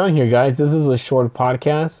almost done here, guys. This is a short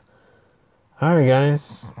podcast. All right,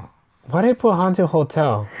 guys. Why did I put Haunted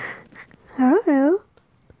Hotel? I don't know.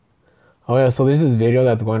 Oh, yeah. So there's this video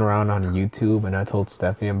that's going around on YouTube, and I told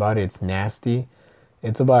Stephanie about it. It's nasty.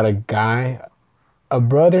 It's about a guy, a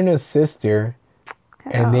brother and a sister,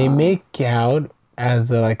 and they make out as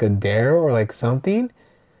like a dare or like something,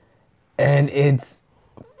 and it's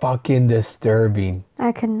fucking disturbing.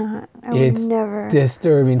 I could not. I would never.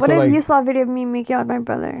 Disturbing. What if you saw a video of me making out with my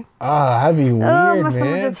brother? Oh, that'd be weird, my man.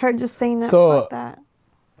 stomach just hurt just saying that. So, like that.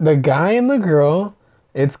 The guy and the girl,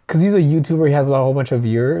 it's because he's a YouTuber. He has a whole bunch of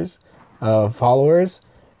viewers, followers,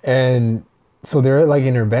 and so they're like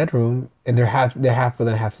in her bedroom, and they're half brother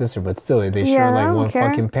and half sister, but still they share like one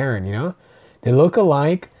fucking parent. You know, they look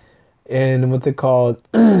alike, and what's it called?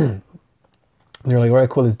 They're like, all right,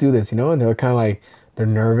 cool, let's do this. You know, and they're kind of like. They're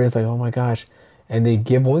nervous, like, oh my gosh. And they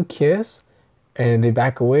give one kiss, and they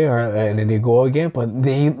back away, and then they go again, but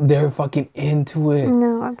they're fucking into it.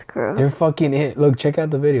 No, that's gross. They're fucking in. Look, check out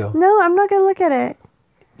the video. No, I'm not gonna look at it.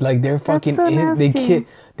 Like, they're fucking that's so in. nasty.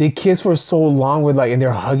 They kiss for so long with, like, and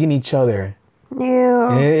they're hugging each other. Ew.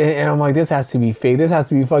 And I'm like, this has to be fake. This has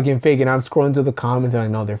to be fucking fake. And I'm scrolling through the comments, and I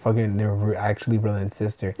know they're actually brother and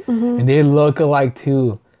sister. Mm-hmm. And they look alike,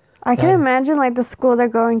 too. I can imagine, like, the school they're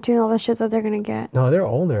going to and all the shit that they're going to get. No, they're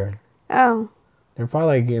older. Oh. They're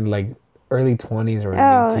probably, like, in, like, early 20s or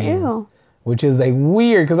late teens. Ew. Which is, like,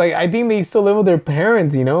 weird. Because, like, I think they still live with their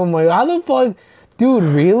parents, you know? I'm like, how the fuck? Dude,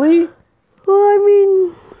 really? Well, I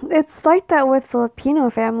mean, it's like that with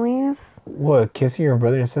Filipino families. What, kissing your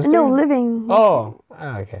brother and sister? No, living. Oh,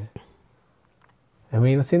 okay. I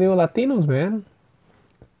mean, the same thing with Latinos, man.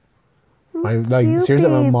 Seriously,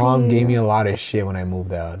 my mom gave me a lot of shit when I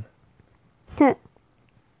moved out.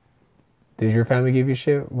 Did your family give you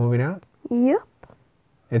shit moving out? Yep.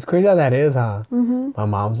 It's crazy how that is, huh? Mm-hmm. My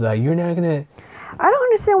mom's like, you're not gonna... I don't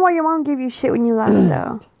understand why your mom gave you shit when you left,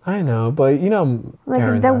 though. I know, but you know,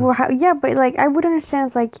 like that were yeah, but like I would understand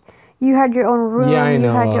if, like you had your own room, you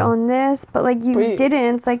had your own this, but like you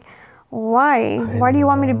didn't. It's like, why? Why do you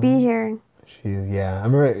want me to be here? I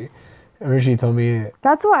remember she told me.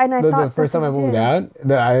 That's why, and I thought the first time I moved out.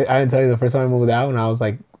 I didn't tell you the first time I moved out when I was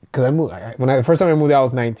like, because the first time I moved out I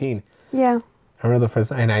was 19. Yeah. I remember the first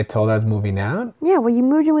time, and I told her I was moving out. Yeah, well, you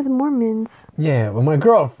moved in with Mormons. Yeah, with my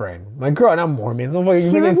girlfriend. Not Mormons.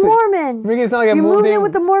 She was Mormon. You make it sound like you moved in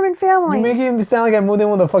with the Mormon family. You make it sound like I moved in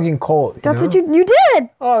with a fucking cult. That's what you did.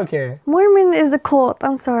 Oh, okay. Mormon is a cult.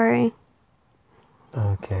 I'm sorry.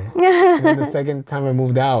 Okay. And then the second time I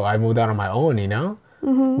moved out on my own, you know?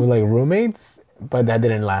 Mm-hmm. With like roommates. But that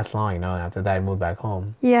didn't last long, you know? After that, I moved back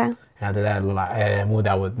home. Yeah. And after that, I moved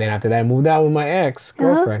out with my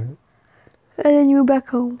ex-girlfriend. And then you moved back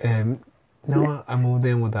home. And no, I moved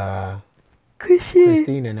in with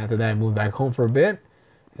Christine. And after that, I moved back home for a bit.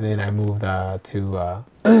 And then I moved to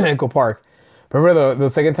Echo Park. Remember the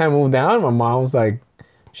second time I moved down, my mom was like,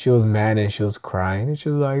 she was mad and she was crying. And she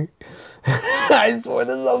was like, I swear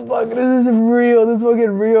this is real. This is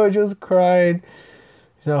fucking real. She was crying.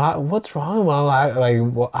 She's like, what's wrong, Mom? How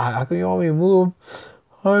come you want me to move?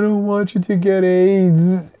 I don't want you to get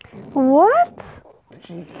AIDS. What?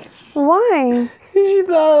 Why? She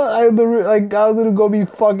thought I was gonna go be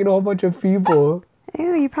fucking a whole bunch of people.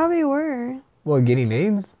 Ew, you probably were. What, getting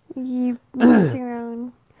AIDS? You messing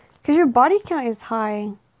around. Because your body count is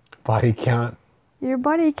high. Body count? Your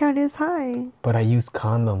body count is high. But I use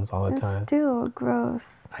condoms all the time. Still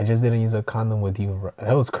gross. I just didn't use a condom with you.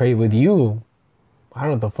 That was crazy. With you, I don't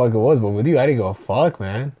know what the fuck it was, but with you, I didn't go fuck,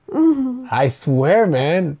 man. Mm-hmm. I swear,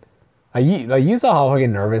 man. You saw how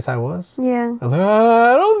fucking nervous I was. Yeah. I was like,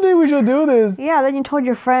 I don't think we should do this. Yeah. Then you told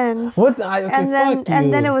your friends. What? Okay, fuck you.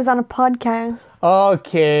 And then it was on a podcast.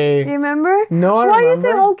 Okay. You remember? No, I Why remember. Why are you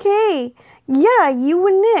saying okay? Yeah, you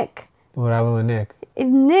and Nick. What happened with Nick?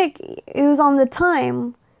 Nick, it was on The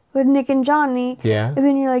Time with Nick and Johnny. Yeah. And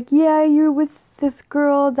then you're like, yeah, you're with this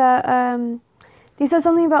girl that they said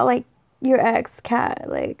something about like your ex Kat,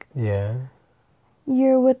 like. Yeah.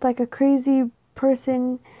 You're with like a crazy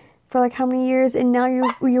person for like how many years, and now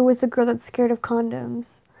you're with a girl that's scared of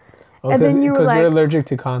condoms. Oh, and then you were like, you're allergic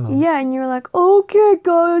to condoms. Yeah, and you're like, okay,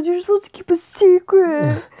 guys, you're supposed to keep a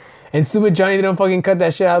secret. And stupid Johnny didn't fucking cut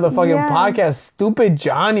that shit out of the fucking podcast. Stupid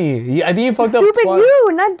Johnny. I think you fucked up. Stupid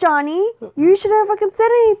you, not Johnny. You shouldn't have fucking said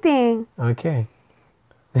anything. Okay.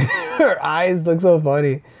 Her eyes look so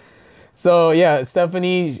funny. So yeah,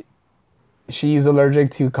 Stephanie, she's allergic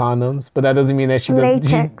to condoms, but that doesn't mean that she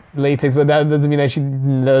latex. But that doesn't mean that she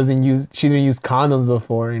didn't use condoms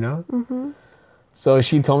before, you know. Mm-hmm. So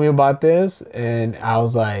she told me about this, and I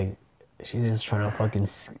was like, she's just trying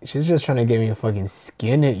to get me to fucking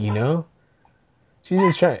skin it, you know. She's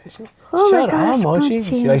just trying. Shut up, Mochi.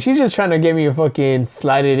 She's just trying to get me to fucking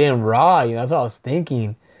slide it in raw. You know, that's what I was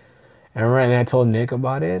thinking. And I told Nick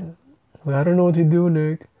about it. Like, I don't know what to do,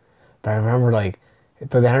 Nick. But I remember I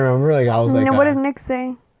was like, what did Nick say?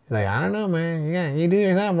 He's like, I don't know, man. Yeah, you do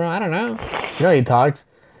yourself, bro. I don't know. You know, he talks.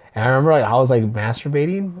 And I remember I was like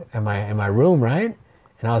masturbating in my room, right?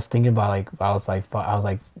 And I was thinking about because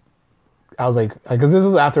this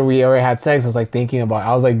was after we already had sex. I was like thinking about,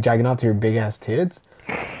 I was like jacking off to your big ass tits.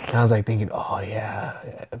 And I was like thinking, oh yeah,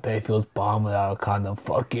 I bet it feels bomb without a condom.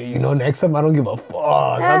 Fuck it. You know, next time I don't give a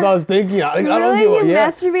fuck. That's what I was thinking. I don't give a fuck.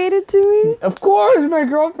 Masturbated to me? Of course, my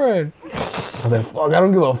girlfriend. I was like, fuck, I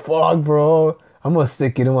don't give a fuck, bro. I'm gonna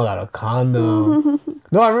stick it in without a condom.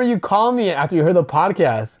 No, I remember you called me after you heard the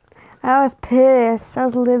podcast. I was pissed. I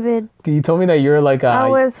was livid. You told me that you're like I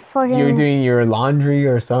was fucking. You're doing your laundry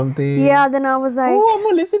or something. Yeah. Then I was like, oh, I'm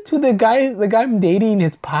gonna listen to the guy I'm dating,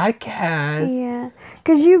 his podcast. Yeah,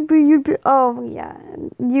 cause you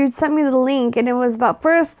sent me the link, and it was about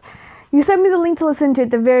first. You sent me the link to listen to it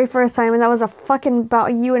the very first time, and that was a fucking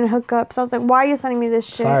about you and hookups. So I was like, why are you sending me this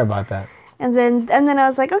shit? Sorry about that. And then I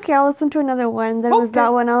was like, okay, I'll listen to another one. Then it was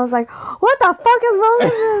that one. I was like, what the fuck is wrong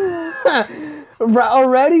with you?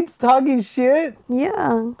 Already talking shit?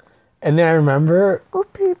 Yeah. And then I remember, I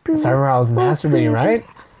was masturbating, right?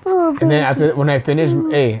 Oh, and then when I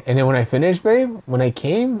finished, babe, when I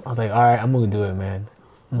came, I was like, all right, I'm gonna do it, man.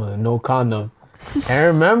 No condom. And I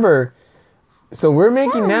remember, so we're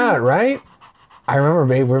making out, right? I remember,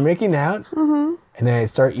 babe, we're making out, and then I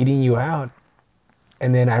start eating you out.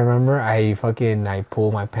 And then I remember I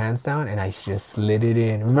pulled my pants down and I just slid it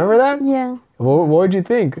in. Remember that? Yeah. What would you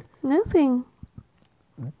think? Nothing.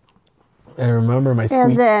 I remember my squeak.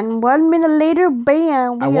 And then 1 minute later,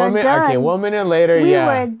 bam, we are done. Okay, 1 minute later, we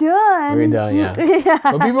were done. We were done, yeah.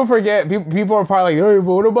 But people forget. People are probably like, hey,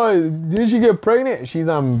 but what about, did she get pregnant? She's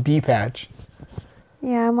on B-Patch.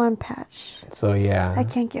 Yeah, I'm on patch. So yeah. I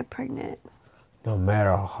can't get pregnant. No matter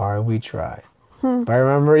how hard we try. But I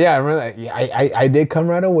remember I did come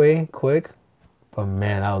right away, quick. But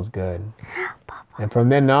man, that was good. And from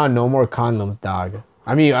then on, no more condoms, dog.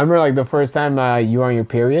 I mean, I remember like the first time you were on your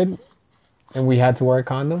period and we had to wear a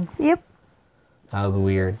condom. Yep. That was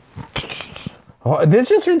weird. Oh, this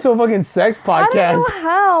just turned into a fucking sex podcast. I don't know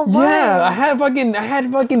how. Why? Yeah, I had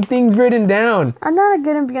fucking things written down. I'm not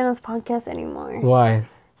gonna be on this podcast anymore. Why?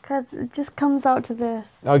 Because it just comes out to this.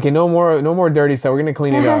 Okay, no more dirty stuff. We're gonna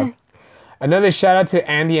clean it up. Another shout out to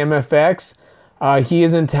Andy MFX. He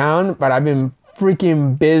is in town, but I've been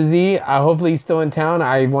freaking busy. Hopefully he's still in town.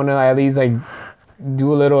 I want to at least like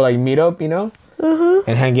do a little like meetup, you know,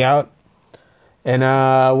 and hang out. And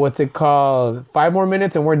what's it called? 5 more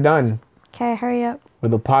minutes and we're done. Okay, hurry up. With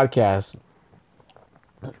the podcast.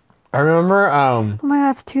 I remember. Oh my God,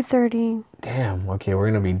 it's 2:30. Damn. Okay, we're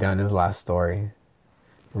gonna be done. This last story.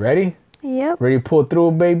 Ready? Yep. Ready to pull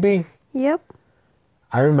through, baby? Yep.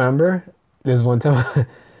 I remember this one time.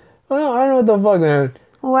 Well, I don't know what the fuck, man.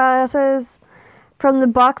 Wow, it says from the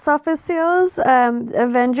box office sales,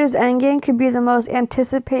 Avengers Endgame could be the most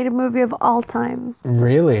anticipated movie of all time.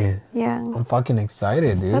 Really? Yeah. I'm fucking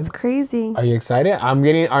excited, dude. That's crazy. Are you excited? I'm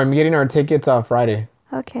getting our tickets Friday.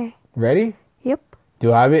 Okay. Ready? Yep.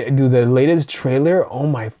 Do the latest trailer? Oh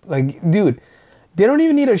my, like, dude, they don't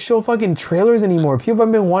even need to show fucking trailers anymore. People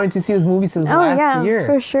have been wanting to see this movie since last year.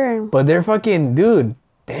 For sure. But they're fucking, dude,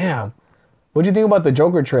 damn. What'd you think about the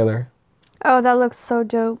Joker trailer? Oh, that looks so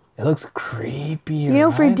dope. It looks creepy, You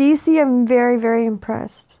know, for DC, I'm very, very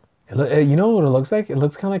impressed. You know what it looks like? It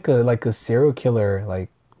looks kind of like a serial killer, like,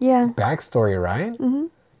 backstory, right? Mm-hmm.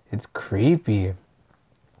 It's creepy.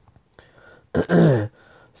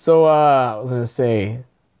 So, I was gonna say,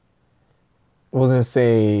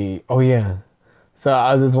 oh yeah.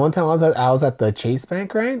 So this one time I was at the Chase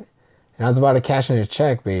Bank, right? And I was about to cash in a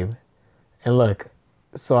check, babe. And look,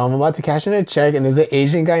 so I'm about to cash in a check, and there's an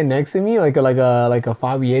Asian guy next to me, like a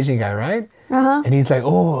fobby Asian guy, right? And he's like,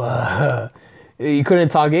 he couldn't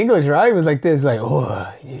talk English, right? He was like this, like,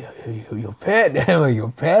 your pet. I'm like, your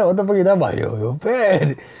pet? What the fuck are you talking about? Your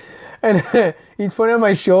pet. And he's pointing at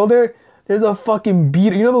my shoulder. There's a fucking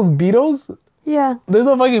beetle. You know those beetles? Yeah. There's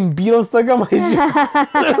a fucking beetle stuck on my shoulder.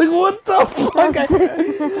 I'm like, what the fuck?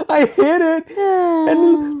 I hit it.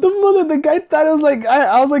 And the guy thought it was like,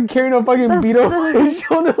 I was like carrying a fucking beetle on my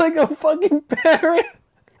shoulder like a fucking parrot.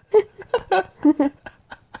 He's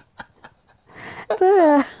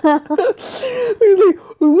like,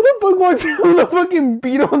 who the fuck walks around with a fucking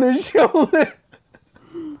beetle on their shoulder?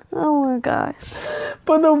 Oh my gosh.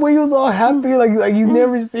 But the way he was all happy, like he's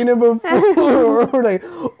never seen it before. Or like,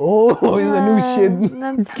 oh, it's a new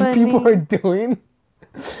shit people are doing.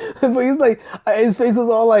 But he's like, his face was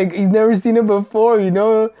all like, he's never seen it before, you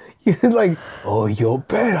know? He was like, oh, your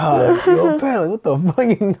pet, huh? Your pet. Like, what the fuck are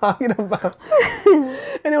you talking about? And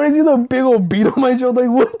then when I see the big old beetle on my shoulder,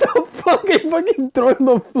 like, what the fuck? I fucking throw it on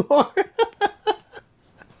the floor.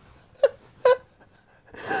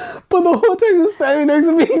 But the whole time he was standing next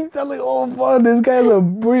to me, I'm like, oh fuck, this guy has a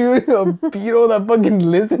beetle that fucking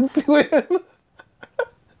listens to him.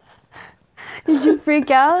 Did you freak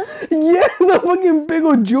out? Yes, a fucking big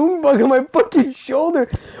old June bug on my fucking shoulder.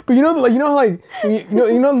 But you know how like you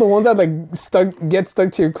know the ones that like get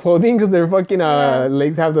stuck to your clothing because their fucking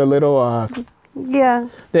legs have the little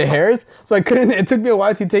the hairs. So I couldn't. It took me a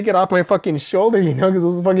while to take it off my fucking shoulder, you know, because it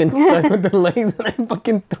was fucking stuck with the legs, and I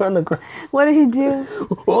fucking threw on the ground. What did he do?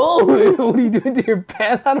 Oh, what are you doing to your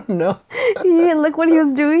pet? I don't know. He didn't look what he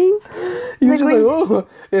was doing. He was just like, oh,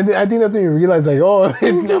 and I think that's when you realize, like, oh,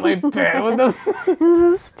 it's not my pet. What the?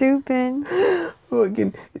 This is stupid.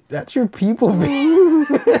 Fucking, that's your people, man.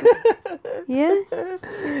 Yeah.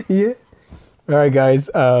 Yeah. All right, guys.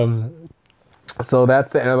 So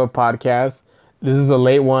that's the end of the podcast. This is a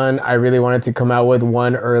late one. I really wanted to come out with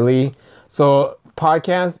one early. So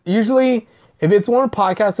podcast, usually if it's one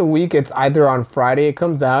podcast a week, it's either on Friday it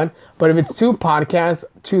comes out. But if it's 2 podcasts,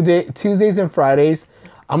 Tuesdays and Fridays,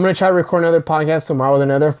 I'm going to try to record another podcast tomorrow with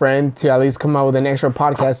another friend to at least come out with an extra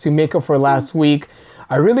podcast to make up for last week.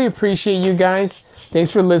 I really appreciate you guys. Thanks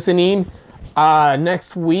for listening.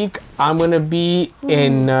 Next week, I'm going to be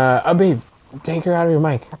in... babe, take her out of your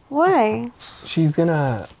mic. Why? She's going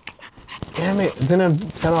to... Damn it, it's gonna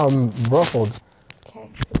sound all ruffled. Okay.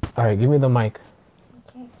 All right, give me the mic.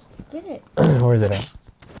 Okay, get it. Where is it at?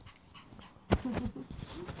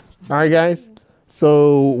 All right, guys.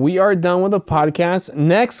 So we are done with the podcast.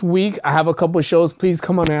 Next week, I have a couple of shows. Please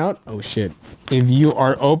come on out. Oh, shit. If you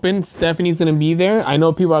are open, Stephanie's gonna be there. I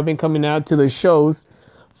know people have been coming out to the shows.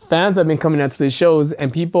 fans have been coming out to the shows,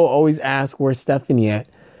 and people always ask where's Stephanie at.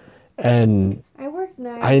 And I work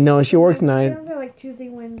night. I know she works night. Like Tuesday,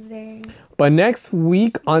 Wednesday. But next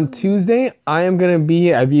week on Tuesday, I am gonna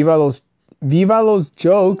be at Viva Los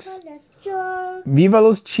Jokes. Viva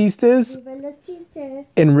Los Chistes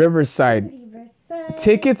in Riverside.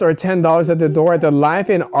 Tickets are $10 at the door at the Life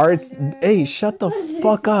and Arts. Hey, shut the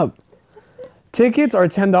fuck up. Tickets are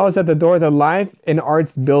 $10 at the door at the Life and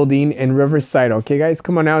Arts building in Riverside. Okay, guys,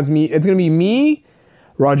 come on now. It's gonna be me,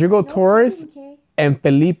 Rodrigo Torres, and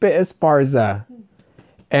Felipe Esparza.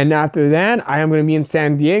 And after that, I am gonna be in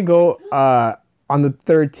San Diego on the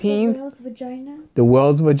 13th. The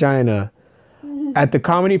Whale's Vagina. At the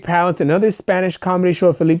Comedy Palace, another Spanish comedy show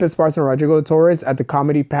of Felipe Esparza and Rodrigo Torres at the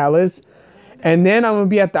Comedy Palace. And then I'm going to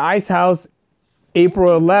be at the Ice House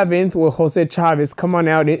April 11th with Jose Chavez. Come on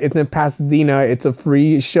out. It's in Pasadena. It's a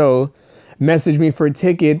free show. Message me for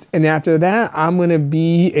tickets. And after that, I'm going to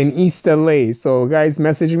be in East LA. So, guys,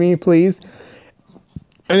 message me, please.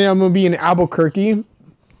 And then I'm going to be in Albuquerque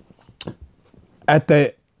at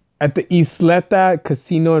the Isleta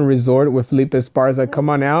Casino and Resort with Felipe Esparza.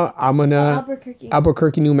 Come on out. I'm going to...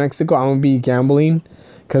 Albuquerque, New Mexico. I'm going to be gambling.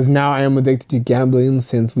 Because now I am addicted to gambling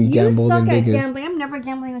since we gambled in Vegas. Gambling. I'm never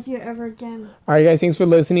gambling with you ever again. All right, guys. Thanks for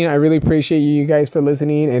listening. I really appreciate you guys for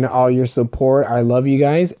listening and all your support. I love you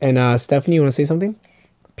guys. And Stephanie, you want to say something?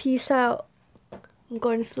 Peace out. I'm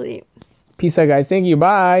going to sleep. Peace out, guys. Thank you.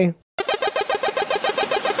 Bye.